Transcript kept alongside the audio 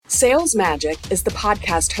Sales Magic is the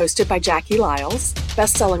podcast hosted by Jackie Lyles,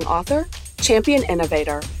 best-selling author, champion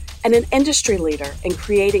innovator, and an industry leader in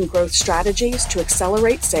creating growth strategies to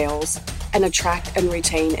accelerate sales and attract and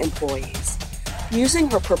retain employees. Using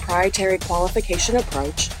her proprietary qualification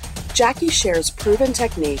approach, Jackie shares proven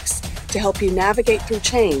techniques to help you navigate through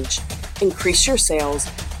change, increase your sales,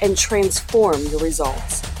 and transform your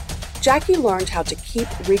results. Jackie learned how to keep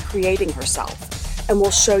recreating herself and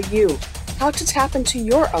will show you how to tap into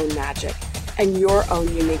your own magic and your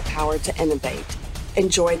own unique power to innovate.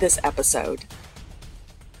 Enjoy this episode.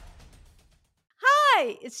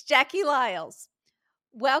 Hi, it's Jackie Lyles.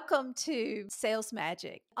 Welcome to Sales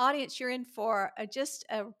Magic. Audience, you're in for just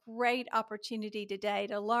a great opportunity today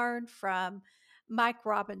to learn from Mike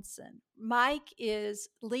Robinson. Mike is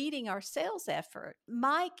leading our sales effort.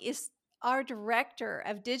 Mike is our Director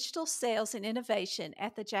of Digital Sales and Innovation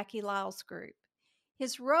at the Jackie Lyles Group.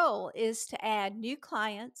 His role is to add new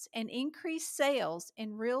clients and increase sales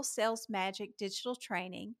in real sales magic digital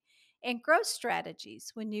training and growth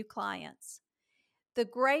strategies with new clients. The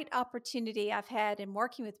great opportunity I've had in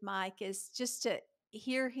working with Mike is just to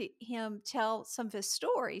hear him tell some of his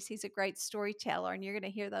stories. He's a great storyteller, and you're going to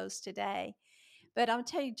hear those today. But I'm going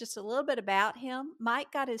to tell you just a little bit about him.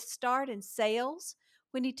 Mike got his start in sales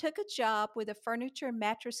when he took a job with a furniture and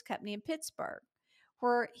mattress company in Pittsburgh,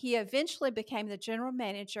 where he eventually became the general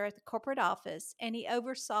manager at the corporate office, and he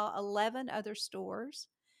oversaw 11 other stores.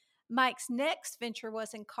 Mike's next venture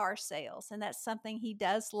was in car sales, and that's something he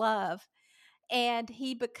does love. And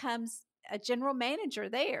he becomes a general manager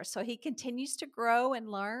there. So he continues to grow and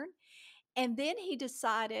learn. And then he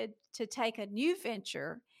decided to take a new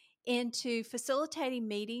venture into facilitating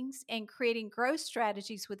meetings and creating growth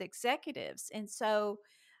strategies with executives. And so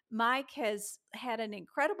Mike has had an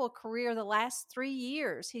incredible career the last 3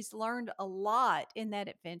 years. He's learned a lot in that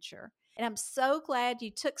adventure. And I'm so glad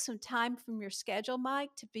you took some time from your schedule, Mike,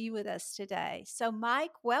 to be with us today. So,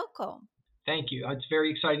 Mike, welcome. Thank you. It's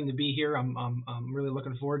very exciting to be here. I'm really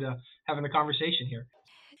looking forward to having a conversation here.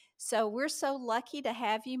 So we're so lucky to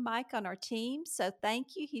have you, Mike, on our team. So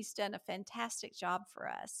thank you. He's done a fantastic job for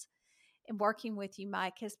us. And working with you,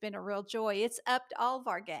 Mike, has been a real joy. It's upped all of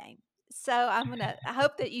our game. So I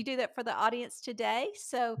hope that you do that for the audience today.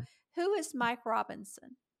 So who is Mike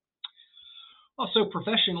Robinson? Also,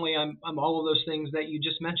 professionally, I'm all of those things that you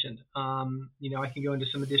just mentioned. I can go into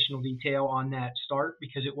some additional detail on that start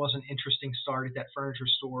because it was an interesting start at that furniture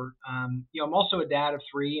store. I'm also a dad of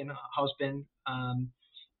 3 and a husband. I'm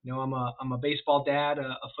a baseball dad,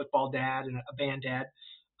 a football dad, and a band dad.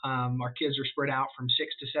 Our kids are spread out from 6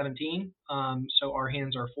 to 17, so our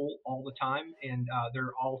hands are full all the time, and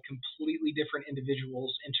they're all completely different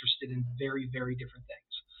individuals interested in very, very different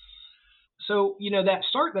things. So, that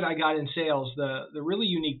start that I got in sales, the really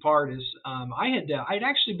unique part is I'd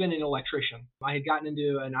actually been an electrician. I had gotten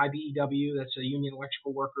into an IBEW, that's a Union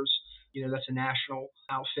Electrical Workers, that's a national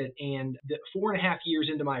outfit. And 4.5 years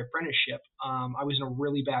into my apprenticeship, I was in a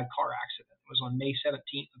really bad car accident. It was on May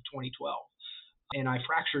 17th of 2012. And I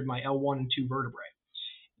fractured my L1 and 2 vertebrae.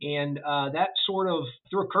 And that sort of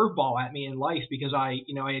threw a curveball at me in life because I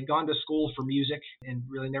had gone to school for music and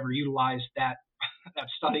really never utilized that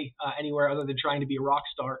study anywhere other than trying to be a rock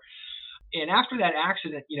star. And after that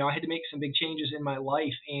accident, I had to make some big changes in my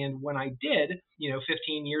life. And when I did,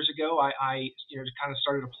 15 years ago, I kind of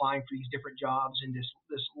started applying for these different jobs. And this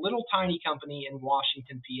little tiny company in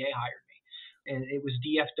Washington, PA hired me. And it was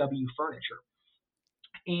DFW Furniture.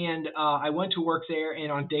 And I went to work there,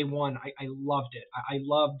 and on day one, I loved it. I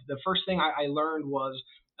loved the first thing I learned was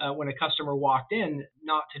when a customer walked in,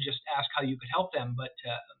 not to just ask how you could help them, but to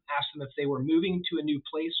ask them if they were moving to a new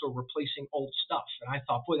place or replacing old stuff. And I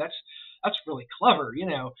thought, boy, that's really clever,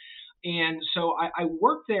 And so I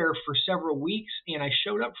worked there for several weeks, and I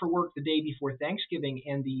showed up for work the day before Thanksgiving,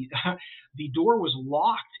 and the the door was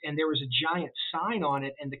locked, and there was a giant sign on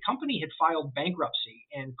it, and the company had filed bankruptcy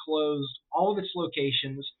and closed all of its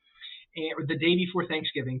locations. And the day before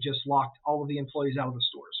Thanksgiving, just locked all of the employees out of the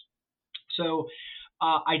stores. So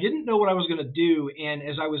I didn't know what I was going to do, and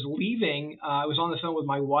as I was leaving, I was on the phone with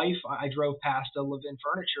my wife. I drove past a Levin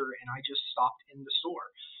Furniture, and I just stopped in the store.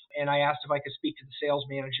 And I asked if I could speak to the sales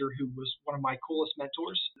manager, who was one of my coolest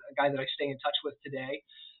mentors, a guy that I stay in touch with today.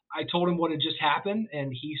 I told him what had just happened,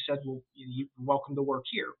 and he said, well, you're welcome to work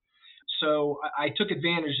here. So I took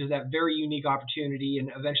advantage of that very unique opportunity and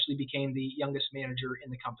eventually became the youngest manager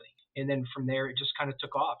in the company. And then from there, it just kind of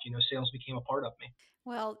took off. Sales became a part of me.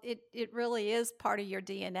 Well, it really is part of your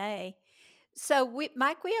DNA. So,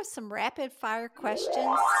 Mike, we have some rapid fire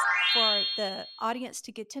questions for the audience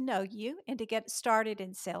to get to know you and to get started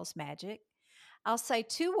in Sales Magic. I'll say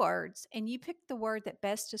 2 words, and you pick the word that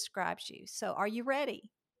best describes you. So, are you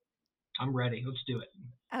ready? I'm ready. Let's do it.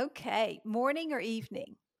 Okay. Morning or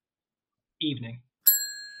evening? Evening.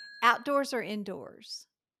 Outdoors or indoors?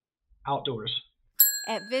 Outdoors.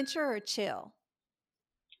 Adventure or chill?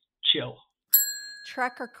 Chill.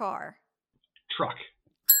 Truck or car? Truck.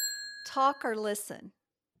 Talk or listen?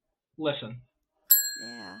 Listen.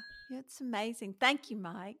 Yeah, it's amazing. Thank you,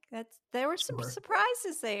 Mike. There were some Sure.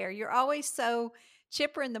 surprises there. You're always so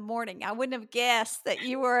chipper in the morning. I wouldn't have guessed that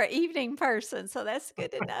you were an evening person, so that's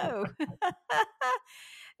good to know.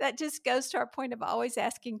 That just goes to our point of always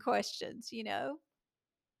asking questions.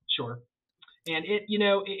 Sure. And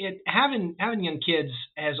having young kids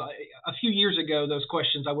as a few years ago, those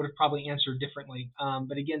questions I would have probably answered differently.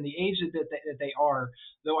 But again, the age that they are,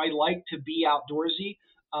 though I like to be outdoorsy,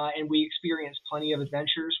 and we experience plenty of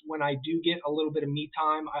adventures. When I do get a little bit of me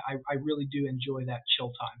time, I really do enjoy that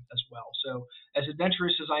chill time as well. So as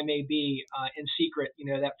adventurous as I may be, in secret,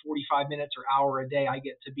 that 45 minutes or hour a day I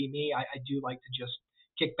get to be me, I do like to just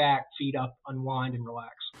kick back, feet up, unwind, and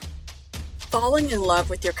relax. Falling in love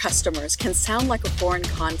with your customers can sound like a foreign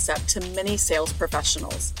concept to many sales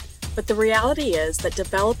professionals, but the reality is that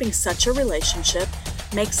developing such a relationship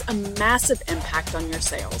makes a massive impact on your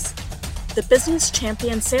sales. The Business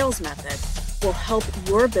Champion Sales Method will help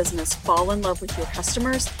your business fall in love with your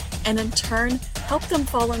customers and in turn help them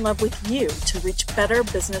fall in love with you to reach better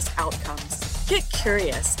business outcomes. Get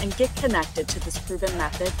curious and get connected to this proven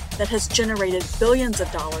method that has generated billions of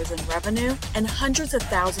dollars in revenue and hundreds of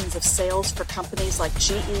thousands of sales for companies like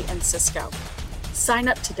GE and Cisco. Sign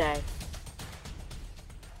up today.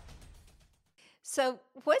 So,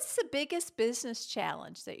 what's the biggest business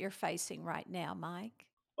challenge that you're facing right now, Mike?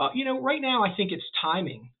 Right now I think it's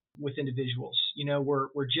timing with individuals.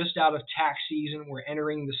 We're just out of tax season. We're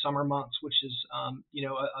entering the summer months, which is a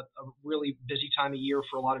really busy time of year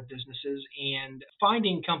for a lot of businesses. And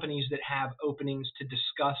finding companies that have openings to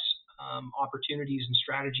discuss opportunities and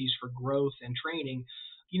strategies for growth and training,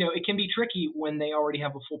 it can be tricky when they already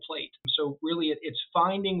have a full plate. So really, it's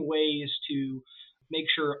finding ways to make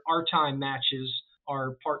sure our time matches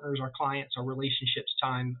our partners, our clients, our relationships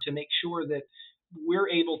time to make sure that we're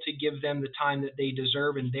able to give them the time that they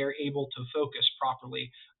deserve and they're able to focus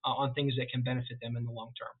properly on things that can benefit them in the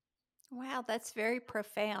long term. Wow, that's very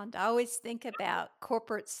profound. I always think about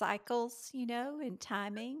corporate cycles, and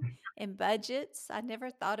timing and budgets. I never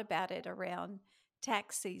thought about it around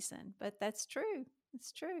tax season, but that's true.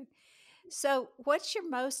 It's true. So, what's your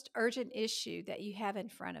most urgent issue that you have in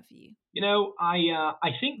front of you?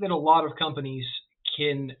 I think that a lot of companies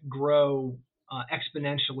can grow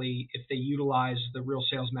exponentially if they utilize the Real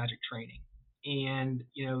Sales Magic training. And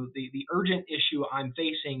the urgent issue I'm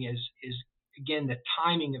facing is again the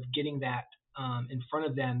timing of getting that in front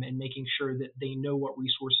of them and making sure that they know what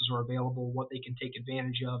resources are available, what they can take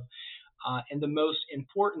advantage of. And the most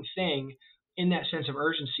important thing in that sense of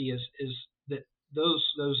urgency is that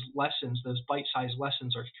those lessons, those bite-sized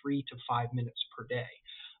lessons, are 3 to 5 minutes per day.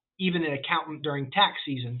 Even an accountant during tax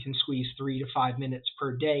season can squeeze 3 to 5 minutes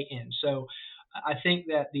per day in. So I think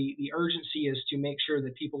that the urgency is to make sure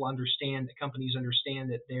that people understand, that companies understand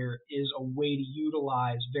that there is a way to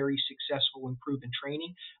utilize very successful and proven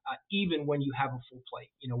training, even when you have a full plate.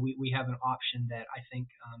 We have an option that I think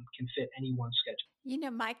can fit anyone's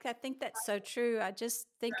schedule. Mike, I think that's so true. I just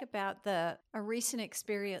think about a recent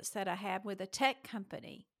experience that I had with a tech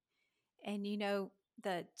company. And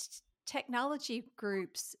the technology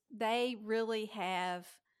groups, they really have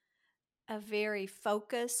a very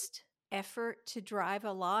focused effort to drive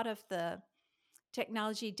a lot of the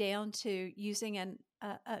technology down to using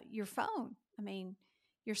your phone. I mean,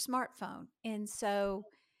 your smartphone. And so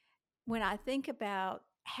when I think about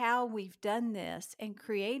how we've done this and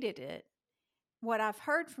created it, what I've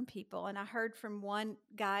heard from people, and I heard from one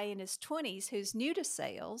guy in his 20s who's new to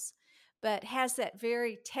sales, but has that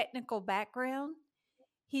very technical background.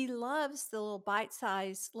 He loves the little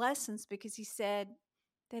bite-sized lessons because he said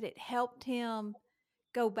that it helped him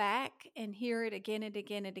go back and hear it again and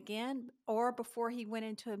again and again. Or before he went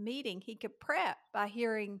into a meeting, he could prep by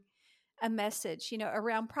hearing a message,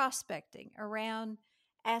 around prospecting, around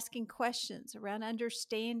asking questions, around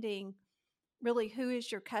understanding really who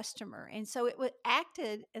is your customer. And so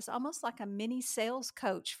acted as almost like a mini sales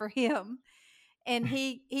coach for him. And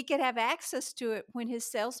he could have access to it when his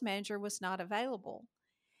sales manager was not available.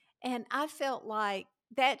 And I felt like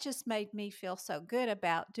that just made me feel so good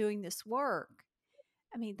about doing this work.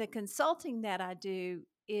 I mean, the consulting that I do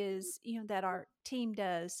is, that our team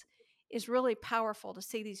does, is really powerful to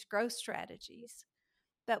see these growth strategies.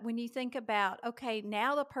 But when you think about, okay,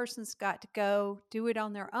 now the person's got to go do it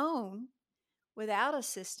on their own without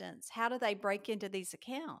assistance, how do they break into these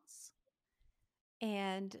accounts?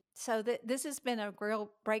 And so this has been a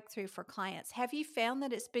real breakthrough for clients. Have you found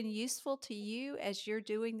that it's been useful to you as you're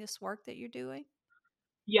doing this work that you're doing?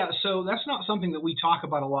 Yeah, so that's not something that we talk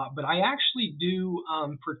about a lot, but I actually do,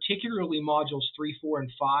 particularly modules 3, 4,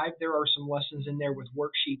 and 5. There are some lessons in there with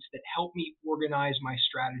worksheets that help me organize my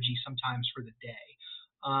strategy sometimes for the day.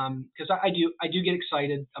 Because I do get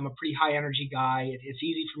excited. I'm a pretty high energy guy. It's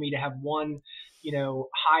easy for me to have one,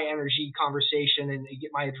 high energy conversation and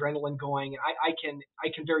get my adrenaline going, and I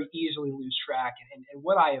can very easily lose track. And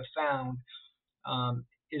what I have found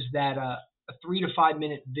is that a 3 to 5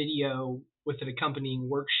 minute video with an accompanying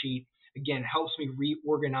worksheet again helps me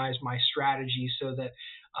reorganize my strategy so that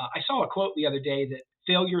I saw a quote the other day that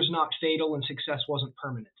failure is not fatal and success wasn't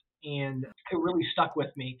permanent. And it really stuck with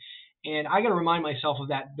me. And I got to remind myself of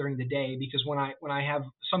that during the day, because when I have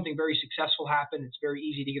something very successful happen, it's very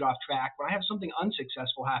easy to get off track. When I have something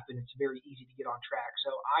unsuccessful happen, it's very easy to get on track. So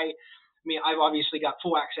I mean, I've obviously got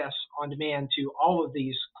full access on demand to all of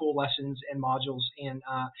these cool lessons and modules, and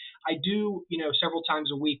I do, several times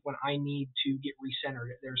a week when I need to get recentered.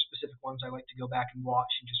 There's specific ones I like to go back and watch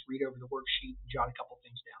and just read over the worksheet and jot a couple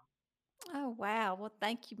things down. Oh, wow. Well,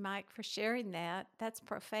 thank you, Mike, for sharing that. That's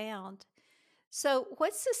profound. So,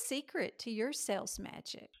 what's the secret to your sales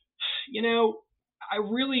magic? You know,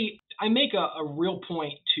 I make a real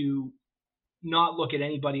point to not look at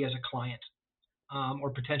anybody as a client, or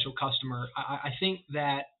potential customer. I think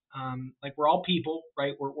that like we're all people,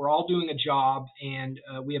 right? We're all doing a job, and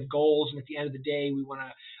we have goals, and at the end of the day, we want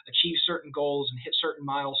to achieve certain goals and hit certain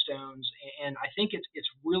milestones. And I think it's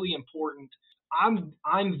really important.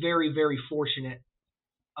 I'm very very fortunate,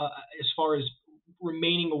 as far as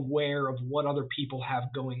remaining aware of what other people have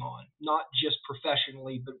going on, not just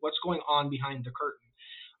professionally, but what's going on behind the curtain.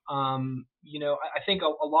 I think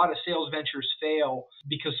a lot of sales ventures fail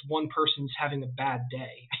because one person's having a bad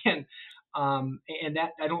day, and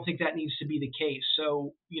that I don't think that needs to be the case.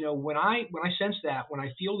 So when I sense that, when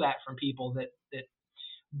I feel that from people that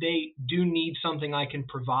they do need something I can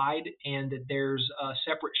provide, and that there's a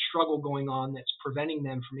separate struggle going on that's preventing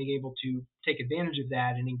them from being able to take advantage of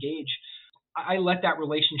that and engage, I let that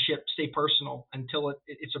relationship stay personal until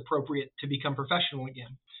it's appropriate to become professional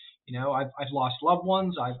again. I've lost loved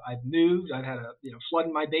ones. I've moved. I've had a flood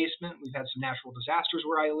in my basement. We've had some natural disasters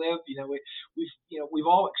where I live. We've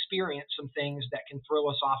all experienced some things that can throw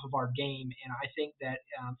us off of our game. And I think that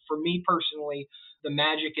for me personally, the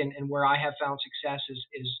magic and where I have found success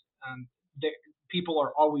is that people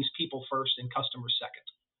are always people first and customers second.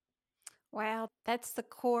 Wow, that's the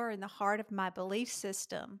core and the heart of my belief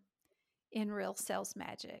system in real sales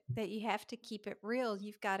magic, that you have to keep it real.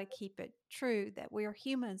 You've got to keep it true that we're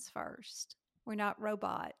humans first. We're not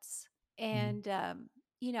robots. Mm.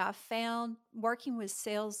 And, I found working with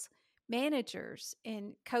sales managers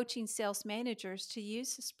and coaching sales managers to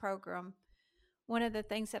use this program, one of the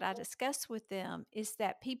things that I discuss with them is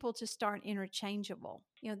that people just aren't interchangeable.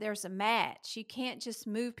 There's a match. You can't just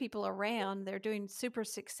move people around. They're doing super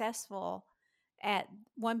successful at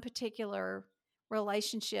one particular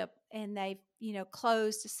relationship, and they've,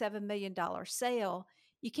 closed a $7 million sale.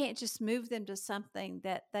 You can't just move them to something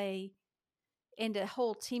that and a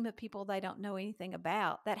whole team of people they don't know anything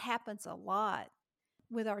about. That happens a lot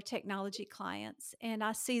with our technology clients. And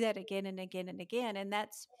I see that again and again and again. And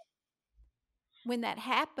that's when that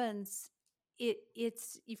happens,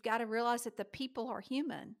 it's you've got to realize that the people are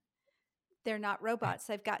human. They're not robots.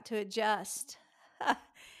 They've got to adjust.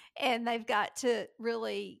 And they've got to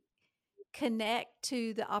really connect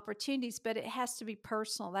to the opportunities, but it has to be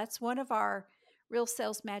personal. That's one of our real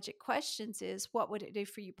sales magic questions is, what would it do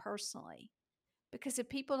for you personally? Because if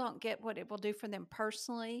people don't get what it will do for them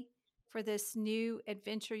personally, for this new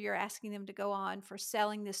adventure you're asking them to go on, for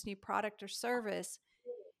selling this new product or service,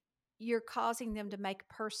 you're causing them to make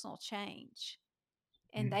personal change.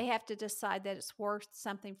 And Mm. they have to decide that it's worth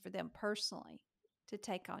something for them personally to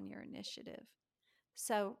take on your initiative.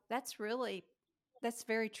 So that's very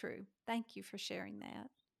true. Thank you for sharing that.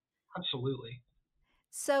 Absolutely.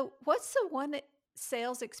 So, what's the one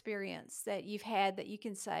sales experience that you've had that you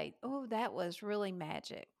can say, "Oh, that was really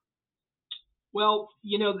magic"? Well,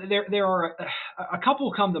 there are a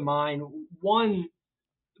couple come to mind. One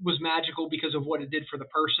was magical because of what it did for the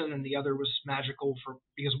person, and the other was magical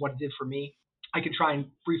because of what it did for me. I could try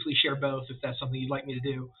and briefly share both if that's something you'd like me to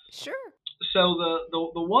do. Sure. So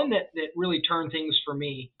the one that really turned things for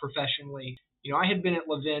me professionally, I had been at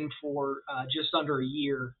Levin for just under a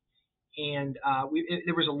year, and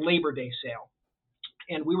there was a Labor Day sale,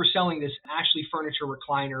 and we were selling this Ashley Furniture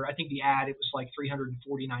recliner. I think the ad, it was like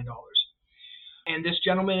 $349. And this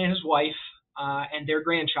gentleman and his wife, and their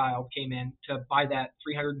grandchild came in to buy that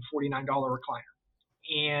 $349 recliner.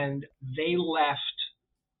 And they left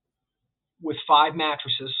with 5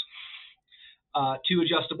 mattresses, 2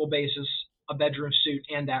 adjustable bases, a bedroom suite,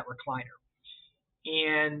 and that recliner.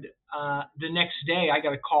 And the next day, I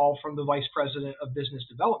got a call from the vice president of business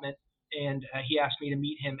development, and he asked me to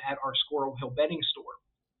meet him at our Squirrel Hill bedding store.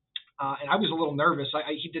 And I was a little nervous.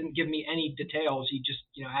 He didn't give me any details. He just,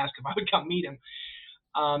 asked if I would come meet him.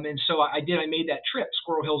 And so I did. I made that trip.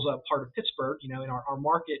 Squirrel Hill's a part of Pittsburgh, in our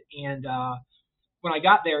market. And when I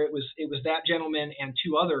got there, it was that gentleman and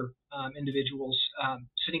 2 other individuals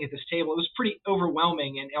sitting at this table. It was pretty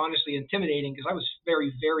overwhelming and honestly intimidating because I was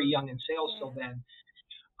very, very young in sales still then.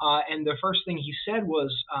 And the first thing he said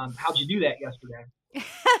was, "How'd you do that yesterday?"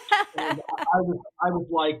 And I was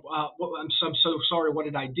like, I'm so sorry. What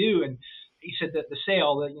did I do? And he said that the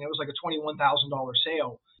sale, that it was like a $21,000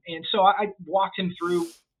 sale. And so I walked him through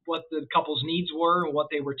what the couple's needs were and what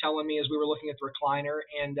they were telling me as we were looking at the recliner.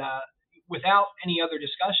 And without any other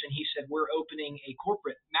discussion, he said, "We're opening a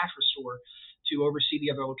corporate mattress store to oversee the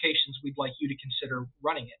other locations. We'd like you to consider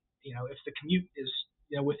running it, if the commute is,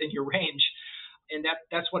 within your range." And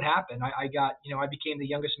that's what happened. I got, I became the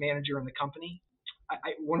youngest manager in the company.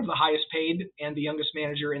 One of the highest paid and the youngest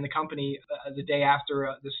manager in the company the day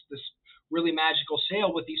after this really magical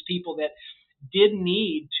sale with these people that did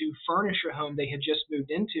need to furnish a home they had just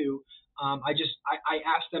moved into. I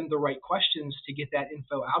asked them the right questions to get that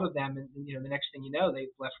info out of them, and the next thing you know, they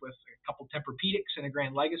left with a couple Tempur-Pedics and a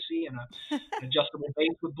Grand Legacy and an adjustable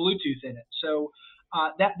base with Bluetooth in it. So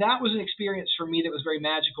that was an experience for me that was very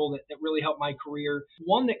magical, that really helped my career.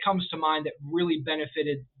 One that comes to mind that really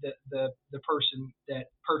benefited the person that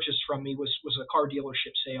purchased from me was a car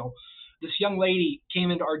dealership sale. This young lady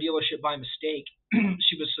came into our dealership by mistake.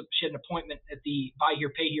 She had an appointment at the Buy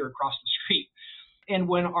Here Pay Here across the street. And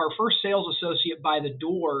when our first sales associate by the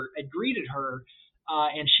door had greeted her,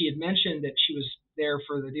 and she had mentioned that she was there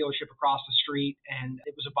for the dealership across the street, and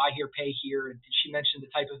it was a Buy Here Pay Here, and she mentioned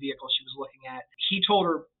the type of vehicle she was looking at, he told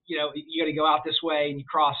her, you got to go out this way and you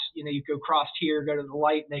cross, you go cross here, go to the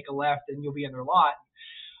light, make a left, and you'll be in their lot.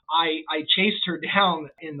 I chased her down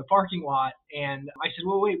in the parking lot, and I said,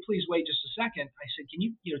 "Well, please wait just a second." I said, "Can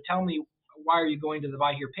you, tell me, why are you going to the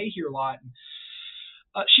Buy Here Pay Here lot?" And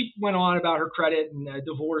she went on about her credit and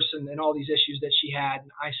divorce and all these issues that she had.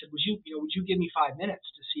 And I said, would you give me 5 minutes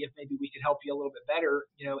to see if maybe we could help you a little bit better?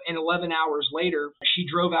 And 11 hours later, she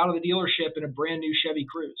drove out of the dealership in a brand new Chevy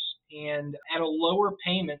Cruze, and at a lower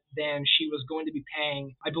payment than she was going to be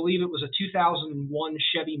paying. I believe it was a 2001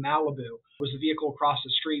 Chevy Malibu was the vehicle across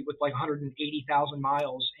the street with like 180,000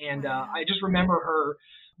 miles. And I just remember her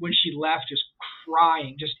when she left, just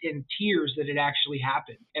crying, just in tears that it actually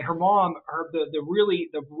happened. And her mom, the really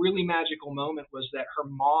magical moment was that her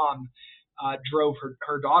mom drove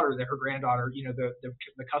her daughter there, her granddaughter,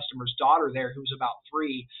 the customer's daughter there, who was about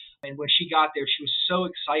 3. And when she got there, she was so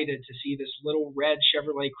excited to see this little red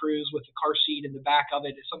Chevrolet Cruze with the car seat in the back of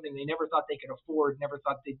it. It's something they never thought they could afford, never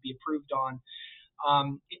thought they'd be approved on.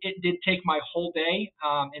 It did take my whole day,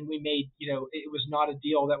 and we made, it was not a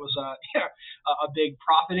deal that was a big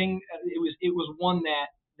profiting. It was one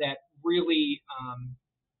that really,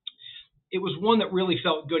 it was one that really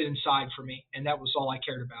felt good inside for me, and that was all I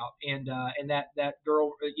cared about. And that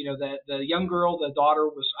girl, the young girl, the daughter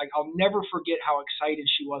was, I'll never forget how excited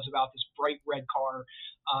she was about this bright red car.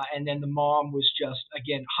 And then the mom was just,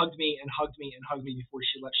 again, hugged me and hugged me and hugged me before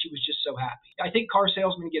she left. She was just so happy. I think car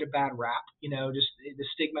salesmen get a bad rap, just the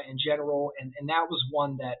stigma in general. And that was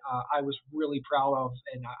one that I was really proud of,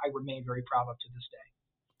 and I remain very proud of to this day.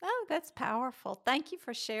 Oh, that's powerful. Thank you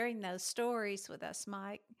for sharing those stories with us,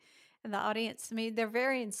 Mike, and the audience. I mean, they're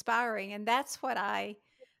very inspiring, and that's what I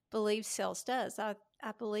believe sales does. I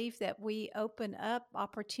believe that we open up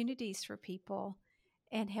opportunities for people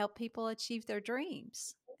and help people achieve their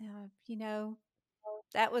dreams.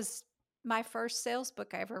 That was my first sales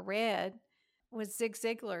book I ever read, was Zig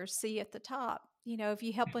Ziglar's See at the Top. If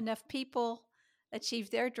you help enough people achieve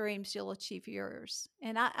their dreams, you'll achieve yours.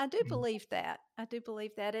 And I do believe that. I do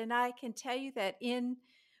believe that. And I can tell you that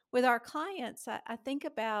with our clients, I think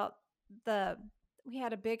about we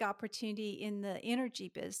had a big opportunity in the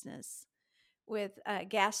energy business with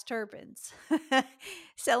gas turbines,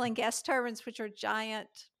 selling gas turbines, which are giant,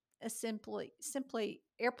 simply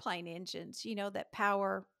airplane engines, that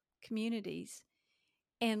power communities,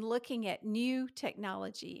 and looking at new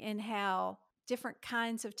technology and how different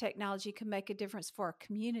kinds of technology can make a difference for a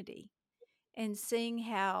community, and seeing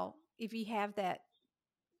how if you have that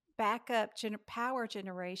backup power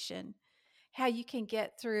generation, how you can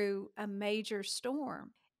get through a major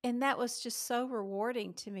storm. And that was just so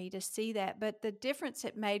rewarding to me to see that. But the difference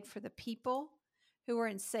it made for the people who were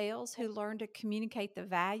in sales, who learned to communicate the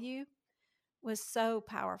value, was so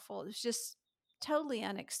powerful. It was just totally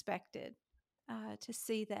unexpected to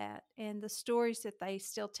see that, and the stories that they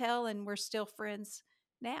still tell, and we're still friends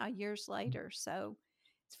now, years later. So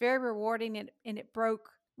it's very rewarding, and it broke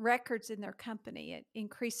records in their company. It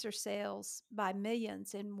increased their sales by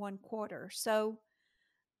millions in one quarter. So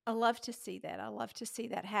I love to see that. I love to see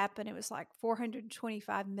that happen. It was like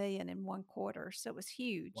 425 million in one quarter, so it was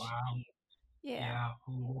huge. Wow. Yeah. Yeah.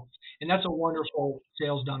 Cool. And that's a wonderful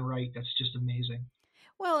sales done right. That's just amazing.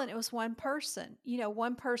 Well, and it was one person.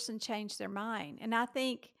 One person changed their mind, and I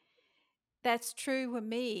think that's true with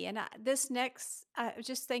me. And I was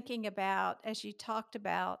just thinking about, as you talked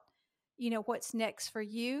about, what's next for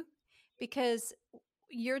you, because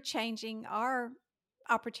you're changing our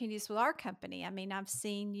opportunities with our company. I mean, I've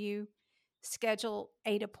seen you schedule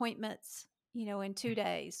 8 appointments, in 2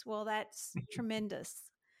 days. Well, that's tremendous.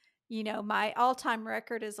 My all-time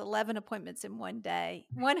record is 11 appointments in one day.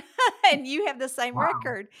 And you have the same Wow.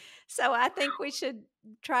 record. So I think we should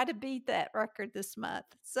try to beat that record this month.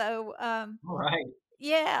 So, All right.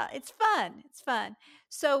 yeah, it's fun. It's fun.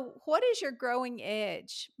 So, what is your growing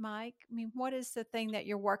edge, Mike? I mean, what is the thing that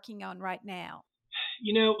you're working on right now?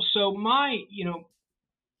 So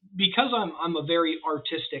because I'm a very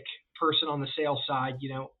artistic person on the sales side,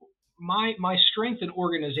 my strength in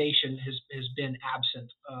organization has been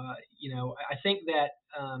absent. I think that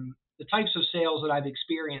the types of sales that I've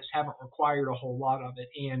experienced haven't required a whole lot of it,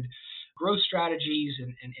 and growth strategies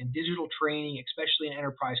and digital training, especially in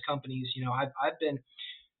enterprise companies, I've been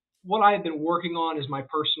what I've been working on is my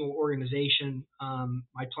personal organization,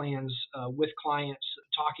 my plans with clients,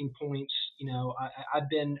 talking points. I've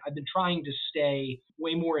been trying to stay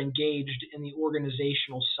way more engaged in the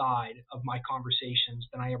organizational side of my conversations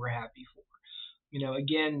than I ever have before.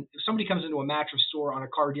 Again, if somebody comes into a mattress store on a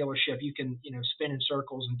car dealership, you can spin in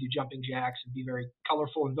circles and do jumping jacks and be very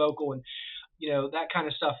colorful and vocal, and that kind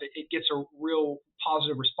of stuff. It gets a real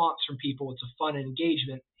positive response from people. It's a fun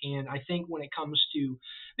engagement. And I think when it comes to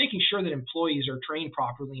making sure that employees are trained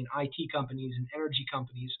properly in IT companies and energy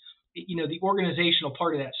companies, the organizational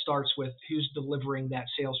part of that starts with who's delivering that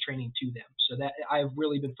sales training to them. So that I've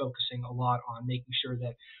really been focusing a lot on making sure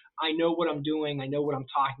that I know what I'm doing, I know what I'm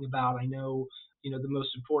talking about, I know the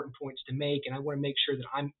most important points to make, and I want to make sure that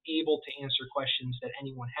I'm able to answer questions that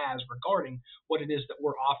anyone has regarding what it is that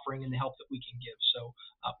we're offering and the help that we can give. So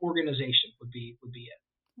organization would be it.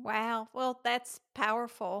 Wow. Well, that's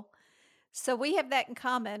powerful. So we have that in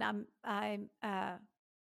common. I'm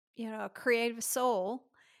a creative soul,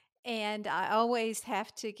 and I always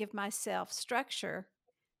have to give myself structure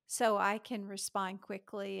so I can respond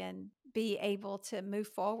quickly and be able to move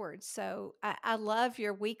forward. So I love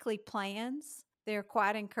your weekly plans. They're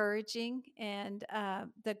quite encouraging, and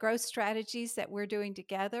the growth strategies that we're doing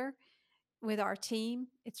together with our team,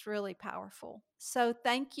 it's really powerful. So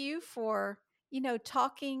thank you for,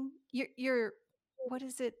 talking. You're what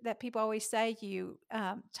is it that people always say? You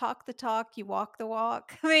talk the talk, you walk the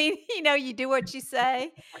walk. I mean, you do what you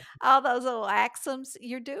say. All those little axioms,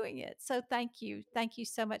 you're doing it. So thank you. Thank you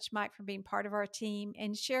so much, Mike, for being part of our team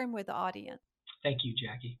and sharing with the audience. Thank you,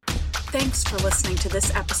 Jackie. Thanks for listening to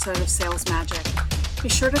this episode of Sales Magic. Be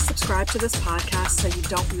sure to subscribe to this podcast so you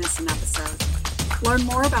don't miss an episode. Learn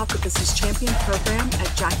more about the Business Champion program at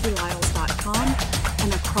JackieLyles.com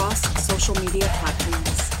and across social media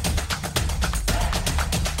platforms.